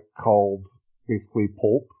called basically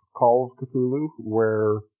Pulp, Call of Cthulhu,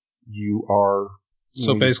 where you are.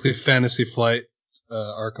 So basically, Fantasy Flight,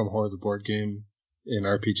 Arkham Horror, the board game in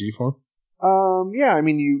RPG form. Yeah, I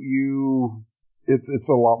mean, it's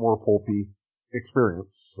a lot more pulpy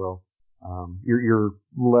experience. So, you're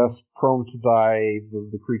less prone to die.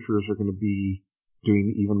 The creatures are going to be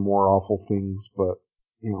doing even more awful things, but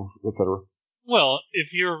etc. Well,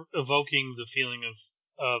 if you're evoking the feeling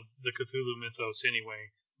of the Cthulhu mythos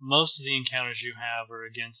anyway, most of the encounters you have are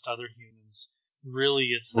against other humans. Really,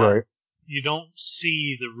 it's that Right. you don't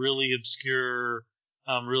see the really obscure,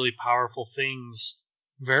 really powerful things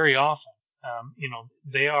very often.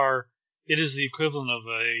 It is the equivalent of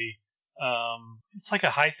it's like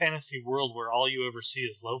a high fantasy world where all you ever see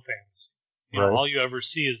is low fantasy. Right. All you ever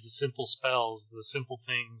see is the simple spells, the simple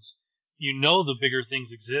things. The bigger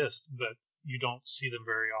things exist, but you don't see them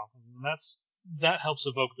very often. And that helps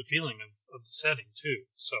evoke the feeling of the setting too.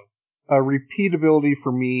 So Repeatability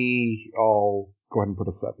for me, I'll go ahead and put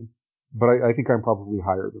a 7. But I think I'm probably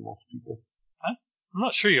higher than most people. I'm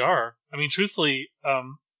not sure you are. I mean, truthfully,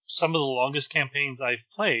 some of the longest campaigns I've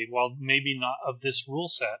played, while maybe not of this rule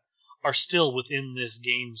set, are still within this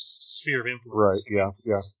game's sphere of influence. Right,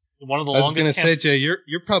 yeah. One of the I was longest going to say, Jay,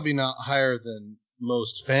 you're probably not higher than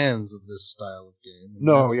most fans of this style of game.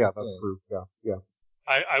 No, that's yeah, the that's thing. true. Yeah.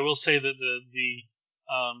 I will say that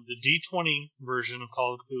the D20 version of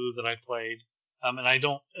Call of Cthulhu that I played, and I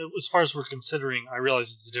don't, as far as we're considering, I realize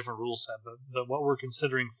it's a different rule set, but what we're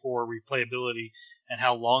considering for replayability and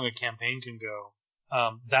how long a campaign can go,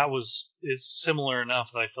 is similar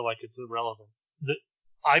enough that I feel like it's irrelevant.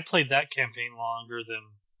 I played that campaign longer than,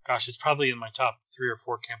 gosh, it's probably in my top 3 or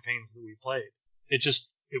 4 campaigns that we played. It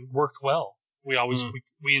worked well. We always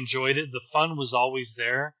we enjoyed it. The fun was always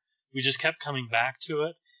there. We just kept coming back to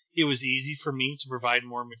it. It was easy for me to provide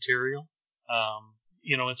more material.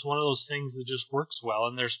 It's one of those things that just works well,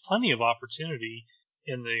 and there's plenty of opportunity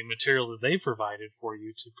in the material that they provided for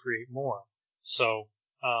you to create more. So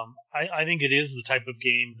I think it is the type of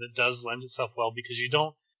game that does lend itself well because you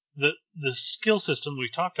don't the skill system we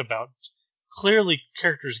talked about. Clearly,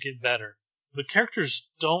 characters get better, but characters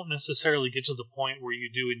don't necessarily get to the point where you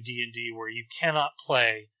do in D&D, where you cannot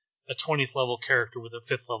play a 20th level character with a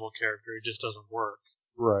 5th level character. It just doesn't work.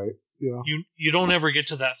 Right, yeah. You don't ever get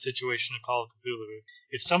to that situation in Call of Cthulhu.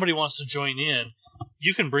 If somebody wants to join in,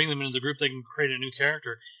 you can bring them into the group. They can create a new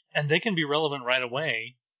character, and they can be relevant right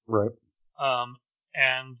away. Right.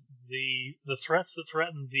 And the threats that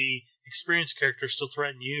threaten the experienced characters still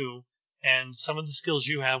threaten you, and some of the skills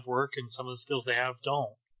you have work, and some of the skills they have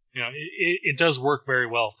don't. It does work very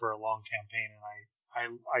well for a long campaign,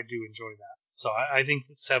 and I do enjoy that. So I think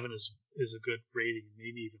that 7 is a good rating,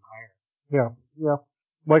 maybe even higher. Yeah.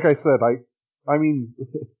 Like I said, I mean,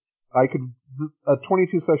 a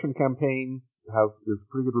 22 session campaign is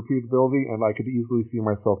pretty good repeatability, and I could easily see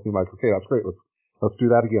myself being like, okay, that's great, let's do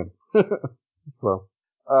that again. So,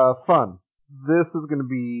 fun. This is going to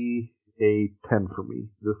be a 10 for me.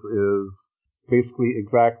 This is basically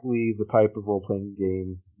exactly the type of role-playing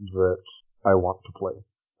game that I want to play.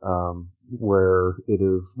 Where it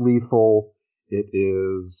is lethal, it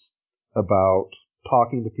is about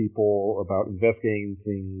talking to people, about investigating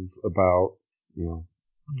things, about,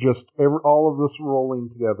 just all of this rolling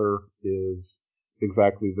together is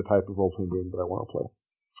exactly the type of role-playing game that I want to play.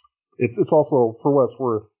 It's also, for what it's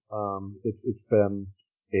worth, it's been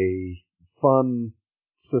a fun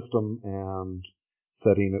system and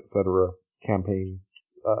setting, etc., campaign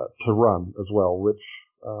to run as well, which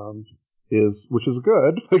is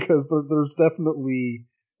good because there's definitely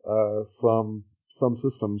some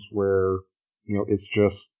systems where it's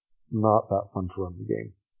just not that fun to run the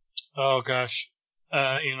game. Oh gosh,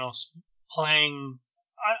 playing.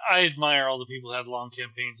 I admire all the people that had long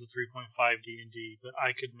campaigns of 3.5 D&D, but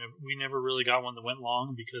we never really got one that went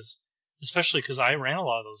long especially because I ran a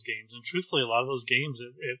lot of those games, and truthfully, a lot of those games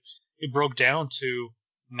it broke down to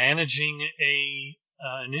managing a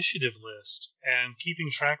initiative list and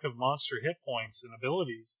keeping track of monster hit points and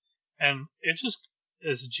abilities, and it just,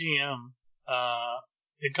 as a GM,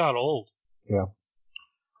 it got old. Yeah.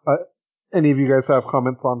 Any of you guys have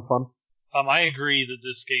comments on fun? I agree that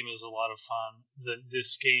this game is a lot of fun. That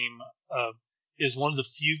this game is one of the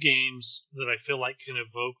few games that I feel like can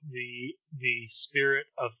evoke the spirit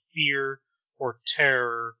of fear or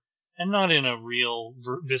terror, and not in a real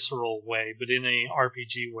visceral way, but in a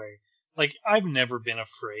RPG way. Like, I've never been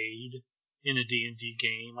afraid in a D&D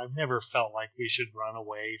game. I've never felt like we should run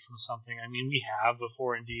away from something. I mean, we have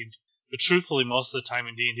before in D&D, but truthfully, most of the time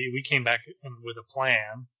in D&D, we came back with a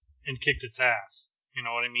plan and kicked its ass. You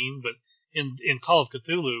know what I mean? But in Call of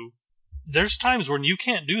Cthulhu, there's times when you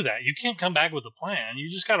can't do that. You can't come back with a plan. You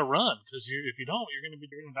just got to run, because if you don't, you're going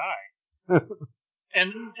to die.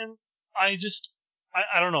 and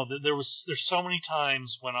I don't know. There's so many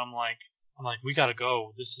times when I'm like, we got to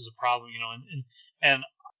go. This is a problem, and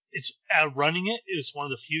it's running it is one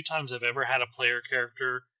of the few times I've ever had a player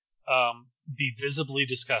character be visibly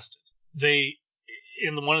disgusted.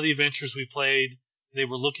 In one of the adventures we played, they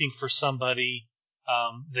were looking for somebody.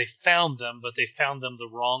 They found them, but they found them the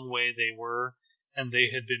wrong way they were, and they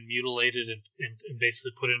had been mutilated and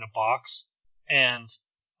basically put in a box. And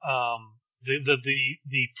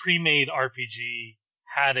the pre-made RPG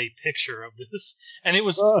had a picture of this, and it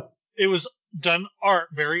was done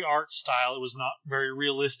very art style. It was not very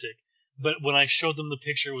realistic, but when I showed them the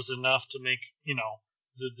picture, it was enough to make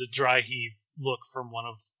the dry heave look from one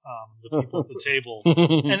of the people at the table.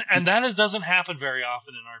 and that doesn't happen very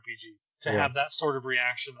often in RPG, to have that sort of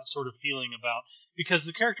reaction, that sort of feeling about, because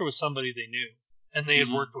the character was somebody they knew and they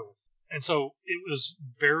had worked with, and so it was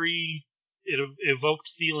it evoked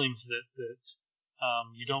feelings that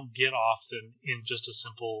you don't get often in just a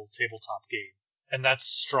simple tabletop game, and that's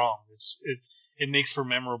strong. It makes for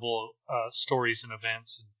memorable stories and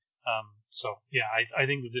events, and so yeah, I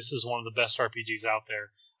think that this is one of the best RPGs out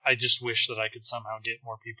there. I just wish that I could somehow get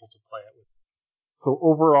more people to play it with. So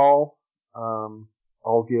overall,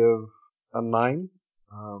 I'll give a 9.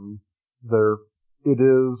 It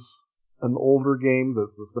is an older game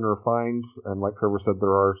that's been refined, and like Trevor said,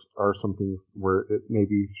 there are some things where it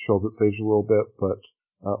maybe shows its age a little bit, but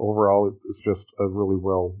overall, it's just a really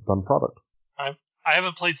well done product. I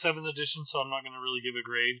haven't played 7th edition, so I'm not going to really give a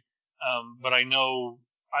grade. But I know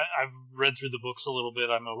I've read through the books a little bit.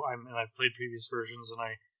 And I've played previous versions, and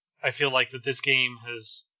I feel like that this game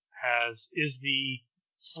is the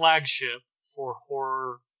flagship for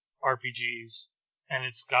horror RPGs, and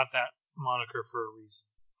it's got that moniker for a reason.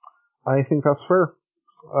 I think that's fair.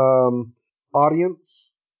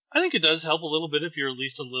 Audience? I think it does help a little bit if you're at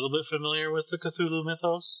least a little bit familiar with the Cthulhu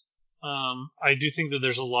mythos. I do think that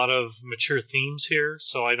there's a lot of mature themes here,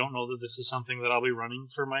 so I don't know that this is something that I'll be running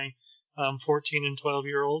for my 14 and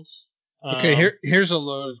 12-year-olds. Okay, here's a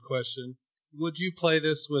loaded question. Would you play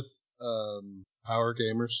this with power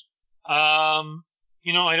gamers? I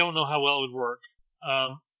don't know how well it would work.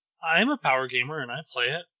 I'm a power gamer and I play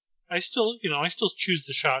it. I still choose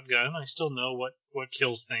the shotgun. I still know what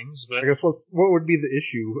kills things, but I guess what would be the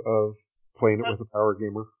issue of playing it with a power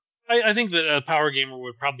gamer? I think that a power gamer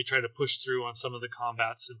would probably try to push through on some of the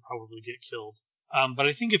combats and probably get killed. But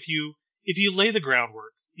I think if you lay the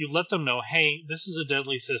groundwork, you let them know, hey, this is a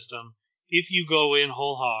deadly system. If you go in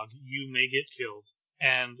whole hog, you may get killed,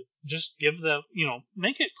 and just give them,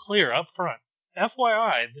 make it clear up front.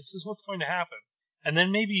 FYI, this is what's going to happen. And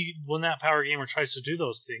then maybe when that power gamer tries to do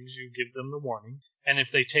those things, you give them the warning. And if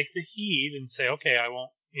they take the heed and say, okay, I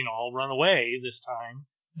won't, I'll run away this time,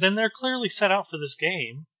 then they're clearly set out for this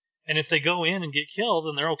game. And if they go in and get killed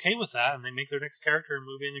and they're okay with that, and they make their next character and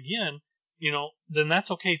move in again, then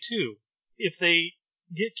that's okay too. If they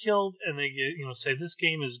get killed and they get, say this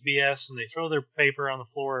game is BS, and they throw their paper on the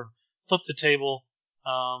floor and flip the table,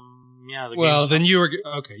 then you were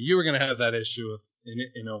going to have that issue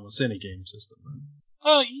in almost any game system.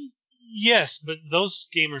 Right? Yes, but those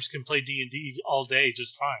gamers can play D&D all day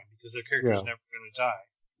just fine because their character's never going to die.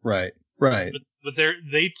 Right. But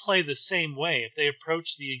they play the same way. If they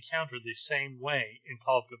approach the encounter the same way in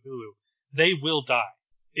Call of Cthulhu, they will die.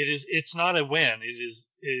 It's not a win. It is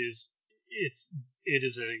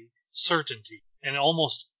a certainty, and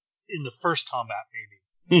almost in the first combat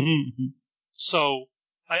maybe. So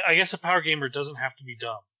I guess a power gamer doesn't have to be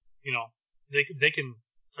dumb. They can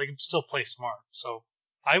still play smart. So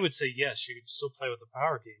I would say yes, you can still play with a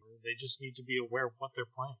power gamer. They just need to be aware of what they're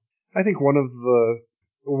playing. I think one of the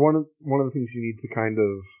things you need to kind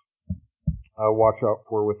of watch out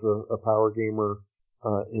for with a power gamer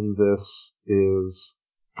in this is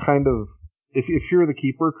kind of if you're the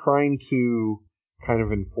keeper, trying to kind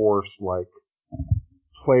of enforce like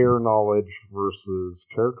player knowledge versus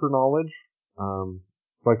character knowledge.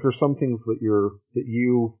 Like there's some things if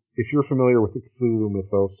you're familiar with the Cthulhu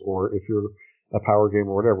mythos, or if you're a power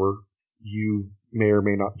gamer or whatever, you may or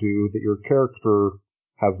may not do that your character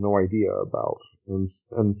has no idea about. And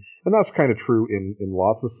that's kind of true in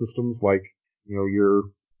lots of systems. Like,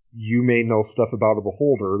 you may know stuff about a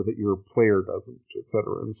beholder that your player doesn't,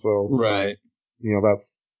 etc. And so, right.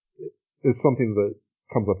 It's something that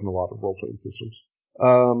comes up in a lot of role-playing systems.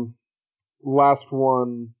 last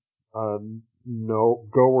one, no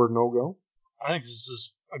go or no go? I think this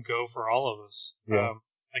is a go for all of us. Yeah.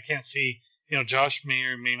 I can't see, Josh may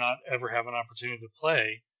or may not ever have an opportunity to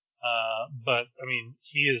play, but I mean,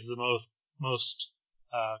 he is the most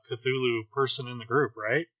Cthulhu person in the group,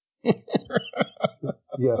 right?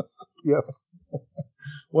 Yes. Yes.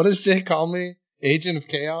 What does Jay call me? Agent of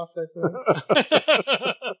Chaos, I think.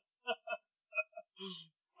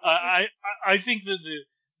 I think that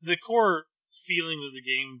the core feeling that the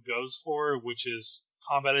game goes for, which is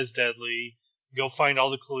combat is deadly, go find all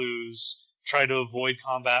the clues, try to avoid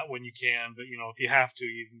combat when you can, but if you have to,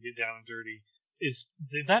 you can get down and dirty.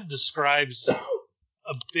 That describes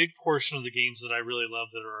a big portion of the games that I really love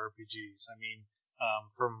that are RPGs. I mean,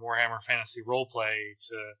 from Warhammer Fantasy Roleplay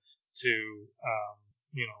to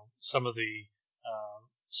some of the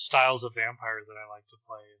styles of vampire that I like to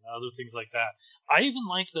play and other things like that. I even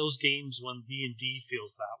like those games when D&D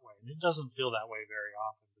feels that way, and it doesn't feel that way very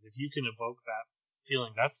often. But if you can evoke that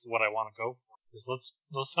feeling, that's what I want to go for. Is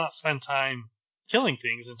let's not spend time killing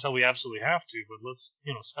things until we absolutely have to, but let's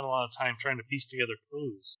spend a lot of time trying to piece together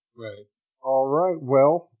clues. Right. All right.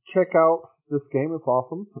 Well, check out this game. It's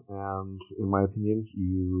awesome, and in my opinion,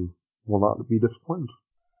 you will not be disappointed.